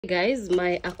Guys,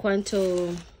 my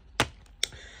Aquanto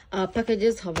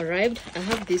packages have arrived. I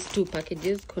have these two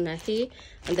packages, kuna hii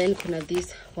and then kuna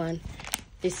this one.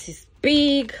 This is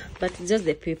big, but it's just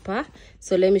the paper.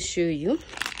 So let me show you.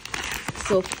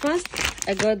 So first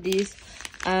I got this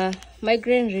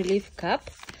migraine relief cup.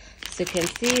 So you can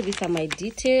see these are my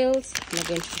details. I'm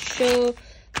going to show.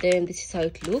 Then this is how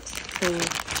it looks. So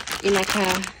in like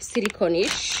a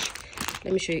silicone-ish.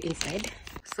 Let me show you inside.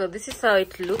 So this is how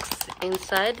it looks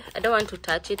inside. I don't want to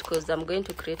touch it because I'm going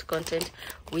to create content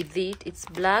with it. It's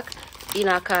black,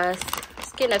 inaka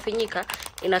skin afinyika,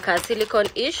 inaka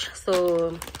silicone-ish.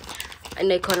 So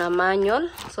and icon a manual.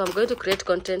 So I'm going to create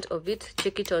content of it.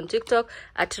 Check it on TikTok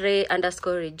at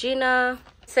 @Ray_Regina.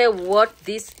 Say what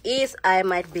this is. I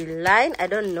might be lying. I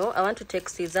don't know. I want to take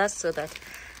scissors so that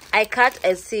I cut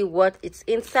and see what it's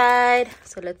inside.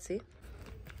 So let's see.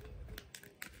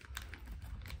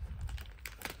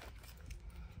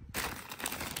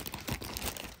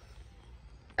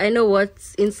 I know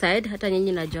what's inside. Hata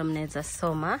nyinyi najua mnaweza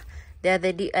soma. They are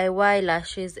the DIY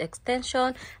lashes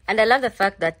extension, and I love the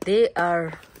fact that they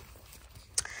are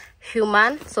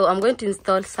human. So I'm going to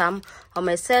install some on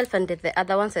myself, and the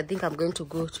other ones I think I'm going to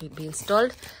go to be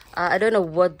installed. I don't know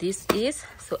what this is,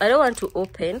 so I don't want to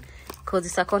open because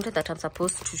it's a content that I'm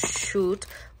supposed to shoot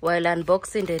while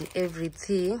unboxing and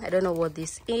everything. I don't know what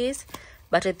this is,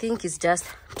 but I think it's just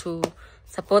to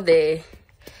support the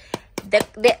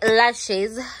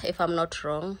lashes, if I'm not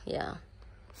wrong. Yeah,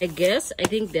 I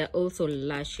think they're also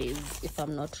lashes, if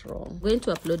I'm not wrong. I'm going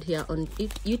to upload here on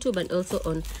YouTube and also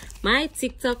on my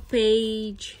TikTok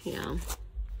page. Yeah,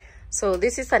 so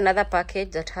this is another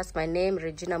package that has my name,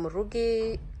 Regina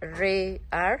Murugi, Ray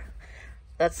R.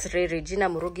 That's Ray. Regina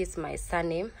Murugi is my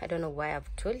surname. I don't know why I've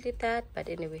told you that, but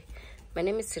anyway, my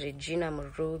name is Regina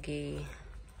Murugi.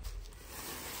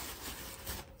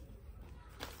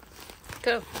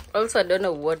 So also I don't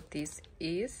know what this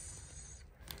is.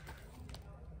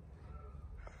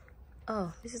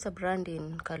 Oh, this is a brand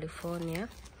in California.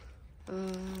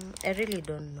 I really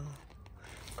don't know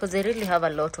because they really have a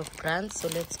lot of brands. So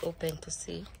let's open to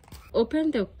see.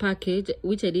 Open the package,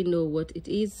 which I didn't know what it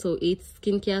is. So it's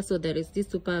skincare. So there is this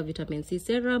super vitamin C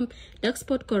serum, dark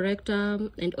spot corrector,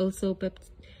 and also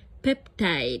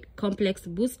peptide complex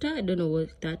booster. I don't know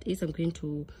what that is. I'm going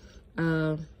to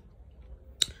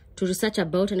research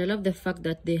about, and I love the fact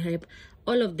that they have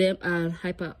all of them are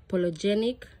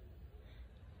hyperallergenic,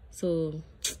 so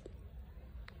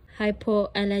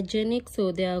hypoallergenic,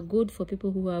 so they are good for people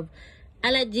who have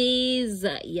allergies.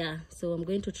 Yeah, so I'm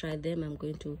going to try them. I'm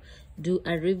going to do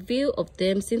a review of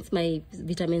them since my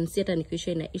vitamin C and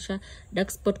Isha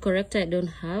dark spot corrector I don't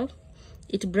have.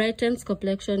 It brightens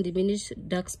complexion, diminish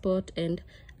dark spot and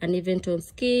uneven tone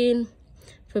skin,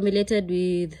 formulated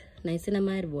with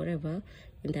niacinamide, whatever,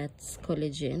 and that's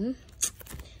collagen.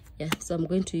 Yeah, so I'm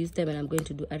going to use them and I'm going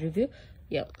to do a review.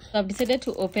 Yeah, so I've decided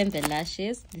to open the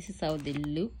lashes. This is how they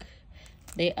look.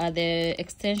 They are the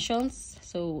extensions,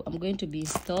 so I'm going to be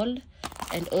installed.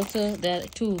 And also there are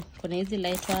two easy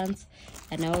light ones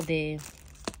and now the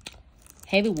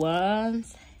heavy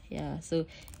ones. Yeah, so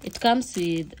it comes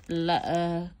with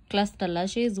cluster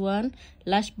lashes, one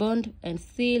lash bond and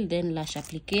seal, then lash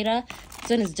applicator. This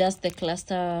one is just the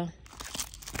cluster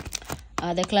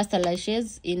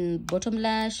lashes in bottom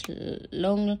lash,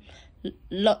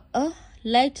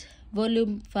 light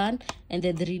volume fan, and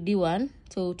the 3D one,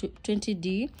 so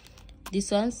 20D.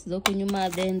 This one's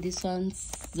zokunyuma, then this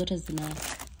one's zote zina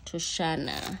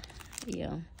toshana.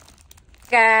 Yeah,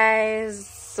 guys,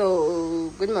 so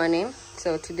good morning.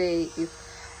 So today is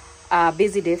a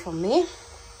busy day for me.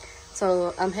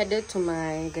 So I'm headed to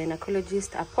my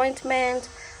gynecologist appointment,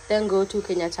 then go to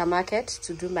Kenyatta Market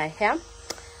to do my hair,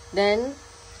 then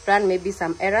run maybe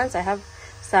some errands. I have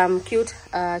some cute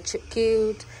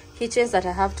kitchens that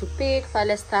I have to pick.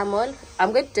 Fireless thermal.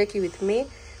 I'm going to take you with me.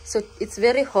 So it's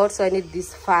very hot, so I need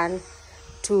this fan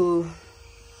to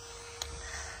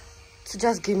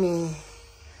just give me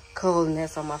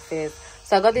coolness on my face.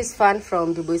 So I got this fan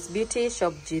from BBS Beauty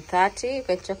Shop G30. You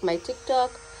can check my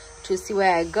TikTok to see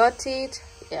where I got it.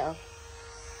 Yeah,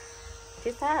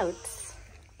 peace out.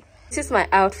 This is my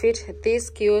outfit. This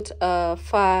cute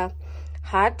fur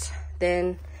hat,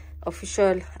 then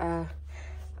official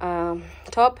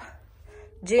top,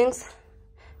 jeans,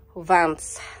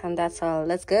 Vans, and that's all.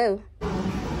 Let's go.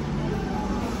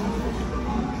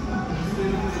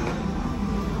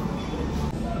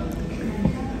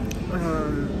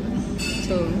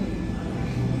 So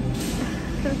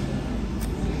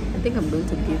I think I'm going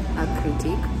to give a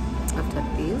critique after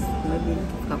this. Maybe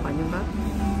kwa nyumba.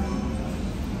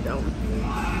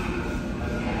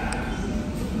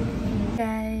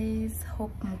 Guys,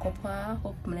 hope mko poa,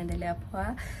 hope mnaendelea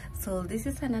poa. So this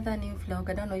is another new vlog.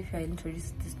 I don't know if I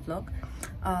introduced this vlog.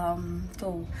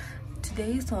 So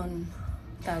today is on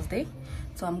Thursday,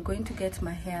 so I'm going to get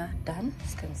my hair done,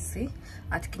 as you can see,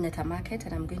 at Kenyatta Market,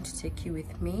 and I'm going to take you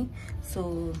with me.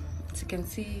 So as you can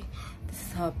see, this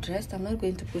is how I'm dressed. I'm not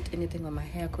going to put anything on my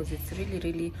hair because it's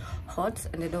really hot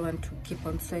and I don't want to keep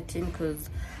on sweating, because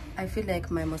I feel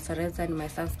like my moisturizer and my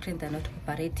sunscreen, they're not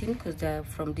cooperating because they're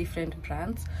from different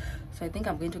brands. So I think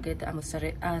I'm going to get a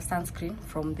sunscreen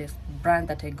from this brand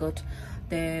that I got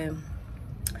the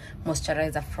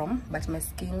moisturizer from, but my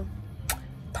skin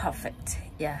perfect.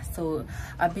 Yeah, so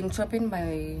I've been shopping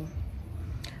my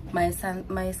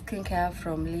skincare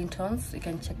from Linton's. You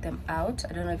can check them out.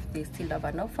 I don't know if they still have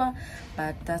an offer,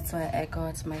 but that's why I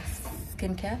got my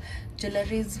skincare.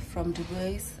 Jewelries from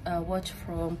BBS, watch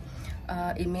from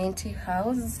Imenti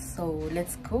House. So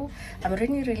let's go. I'm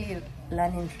really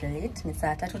learning late. Ni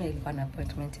saa 3 nilikuwa na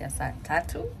appointment ya saa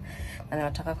 3 na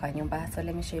nataka kwa nyumba. So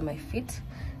let me show you my feet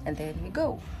and then we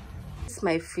go. This is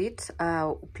my feet,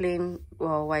 plain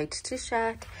white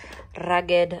t-shirt,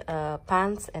 ragged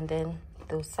pants, and then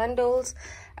those sandals,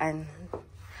 and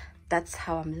that's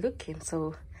how I'm looking.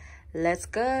 So let's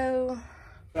go.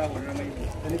 It's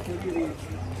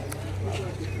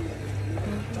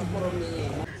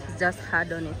just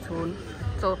hard on its own.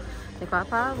 So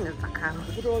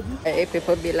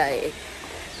people be like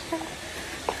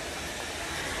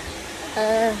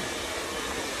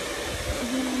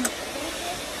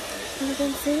you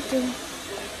can see it.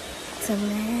 It's a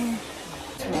man.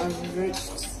 I've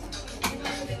reached.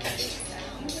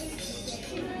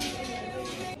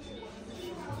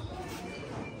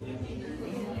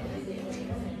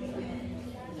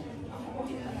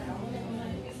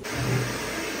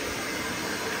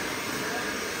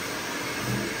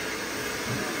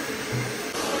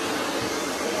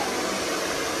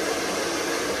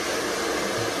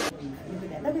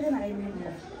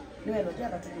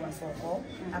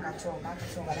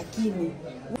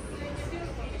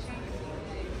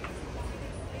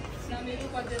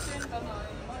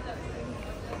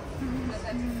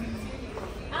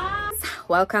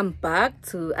 Welcome back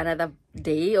to another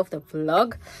day of the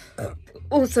vlog.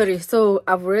 Oh, sorry. So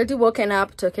I've already woken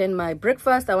up, taken my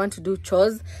breakfast. I want to do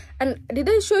chores. And did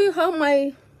I show you how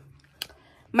my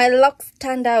locks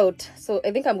turned out? So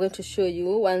I think I'm going to show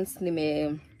you once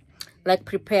like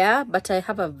prepare, but I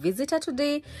have a visitor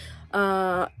today.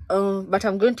 But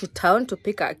I'm going to town to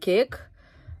pick a cake.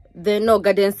 Then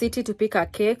Garden City to pick a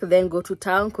cake, then go to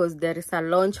town because there is a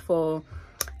launch for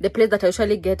the place that I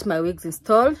usually get my wigs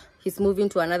installed. He's moving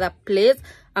to another place.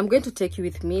 I'm going to take you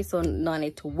with me, so no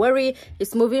need to worry.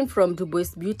 He's moving from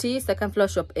Dubois Beauty, 2nd floor,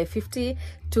 shop A50,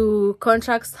 to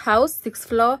Contracts House, 6th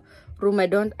floor, room I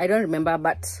don't remember,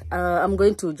 but I'm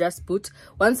going to just put,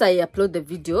 once I upload the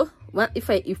video, if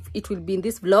it will be in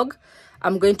this vlog,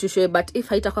 I'm going to show you. But if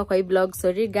haitakuwa kwa hii vlog,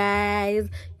 sorry guys,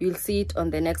 you'll see it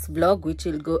on the next vlog, which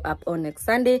will go up on next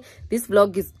Sunday. This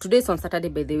vlog is, today's on Saturday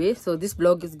by the way, so this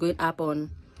vlog is going up on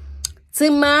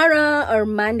tomorrow or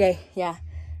Monday. Yeah,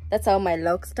 that's how my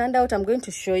locks turned out. I'm going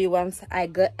to show you once I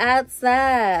go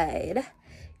outside.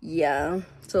 Yeah,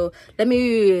 so let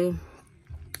me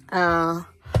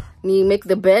make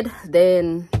the bed,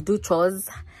 then do chores.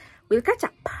 We'll catch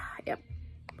up. Yep.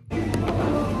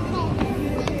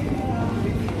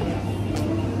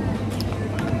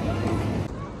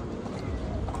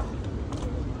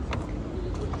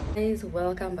 Guys,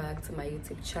 welcome back to my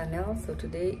YouTube channel. So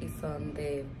today is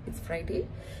it's Friday.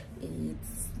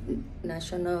 It's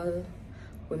National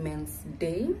Women's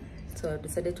Day, so I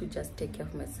decided to just take care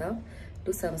of myself,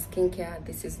 do some skincare.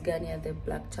 This is Garnier, the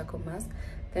black charcoal mask,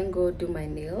 then go do my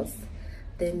nails,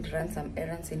 then run some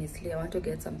errands in Eastleigh. I want to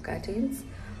get some curtains.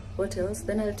 What else?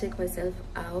 Then I'll take myself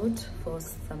out for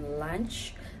some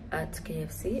lunch at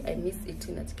KFC. I miss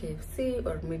eating at KFC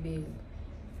or maybe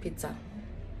pizza,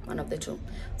 one of the two.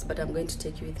 So, but I'm going to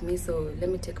take you with me. So let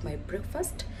me take my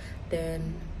breakfast,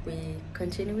 then we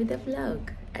continue with the vlog.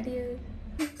 Adios.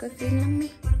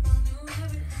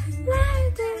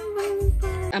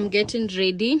 I'm getting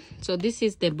ready. So this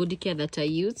is the body care that I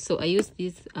use. So I use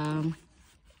this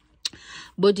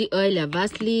body oil, a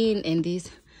Vaseline, and this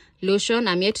lotion.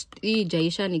 I'm yet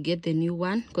Jaisha and get the new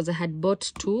one because I had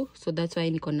bought 2, so that's why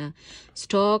I'm gonna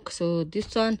stock. So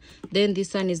this one, then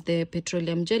this one is the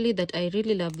petroleum jelly that I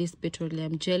really love. This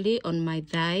petroleum jelly on my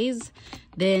thighs.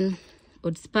 Then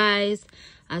Old Spice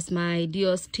as my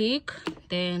Dio stick.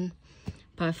 Then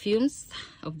perfumes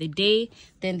of the day.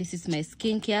 Then this is my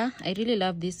skincare. I really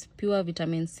love this pure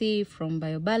vitamin C from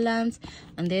BioBalance,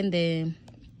 and then the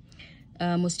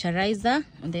moisturizer,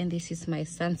 and then this is my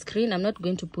sunscreen. I'm not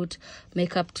going to put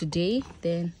makeup today.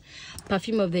 Then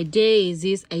perfume of the day is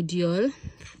this Ideal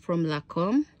from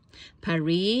Lancome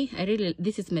Paris.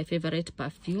 This is my favorite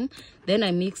perfume. Then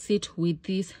I mix it with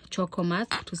this Choco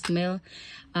Mask to smell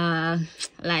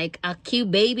like a cute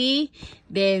baby.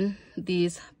 Then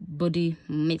this body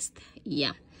mist.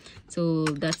 Yeah, so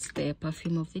that's the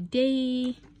perfume of the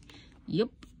day. Yep.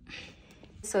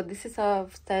 So this is how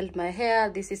I've styled my hair.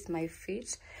 This is my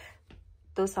feet,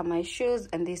 those are my shoes,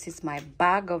 and this is my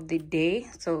bag of the day.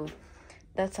 So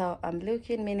that's how I'm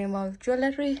looking. Minimal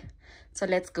jewelry. So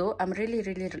let's go. I'm really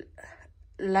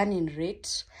learning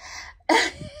rich.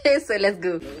 So let's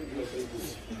go.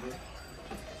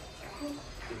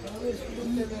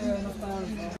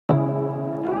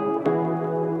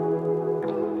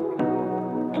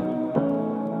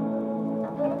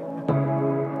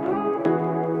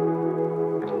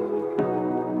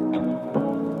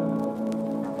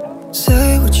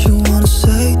 Say what you wanna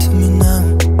say to me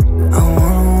now. I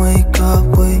wanna wake up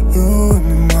with you in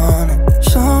the morning.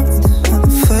 Show me there's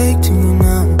nothing fake to me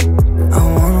now. I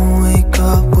wanna wake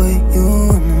up with you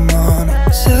in the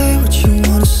morning. Say what you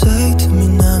wanna say to me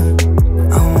now.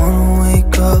 I wanna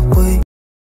wake up with.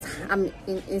 I'm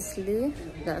in Eastleigh.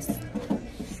 That's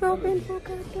shopping for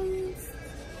cartons.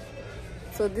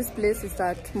 So this place is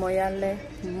at Moyale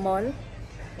Mall.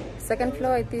 Second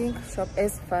floor, I think, shop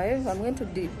S5. I'm going to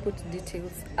put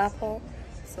details up.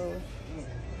 So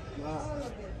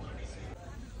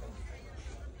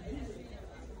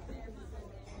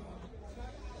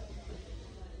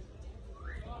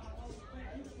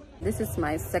this is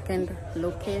my second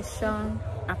location,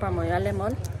 Upper Moyale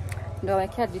Mall. Now I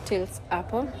care details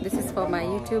up. This is for my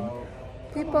YouTube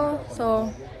people.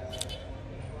 So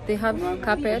they have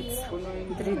carpets,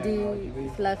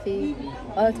 3D, fluffy,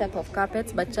 all type of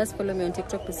carpets, but just follow me on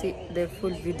TikTok to see the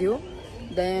full video.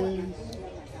 Then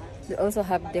they also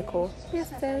have decor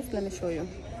pieces. Let me show you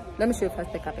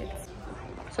first the carpets.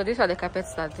 So these are the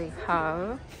carpets that they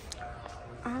have.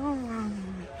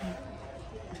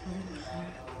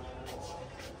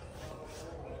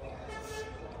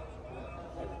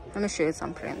 Let me show you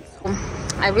some prints.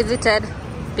 I visited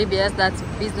BBS, that's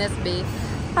Business Bay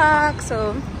Park.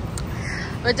 So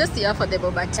we're just here for the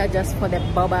boba tea, just for the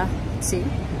boba tea.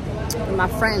 My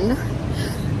friend,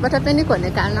 but I've been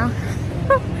connected now.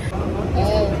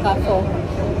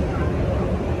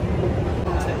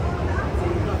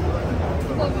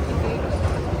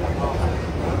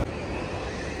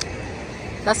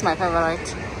 That's my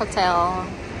favorite hotel,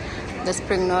 the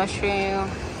Spring Nursery.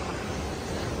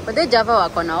 But they Java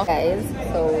Aquanto, guys.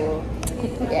 So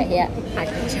we are here at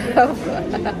Java.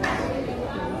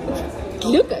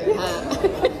 Look at her.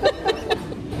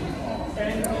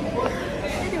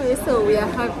 Anyway, so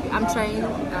I'm trying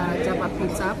Java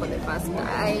pizza for the first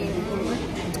time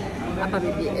at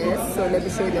BBS. So let me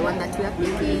show you the one that we are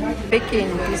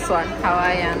picking this one,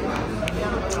 Hawaiian.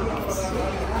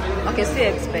 Okay, so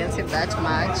expensive that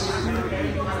much.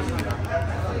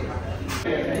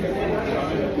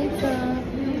 Pizza.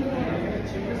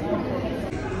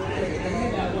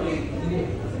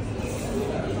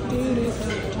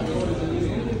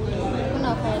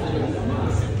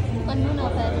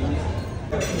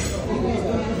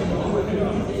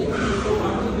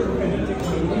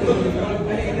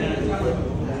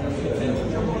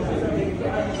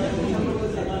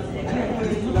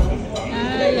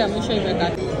 I'm sure you got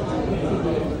that.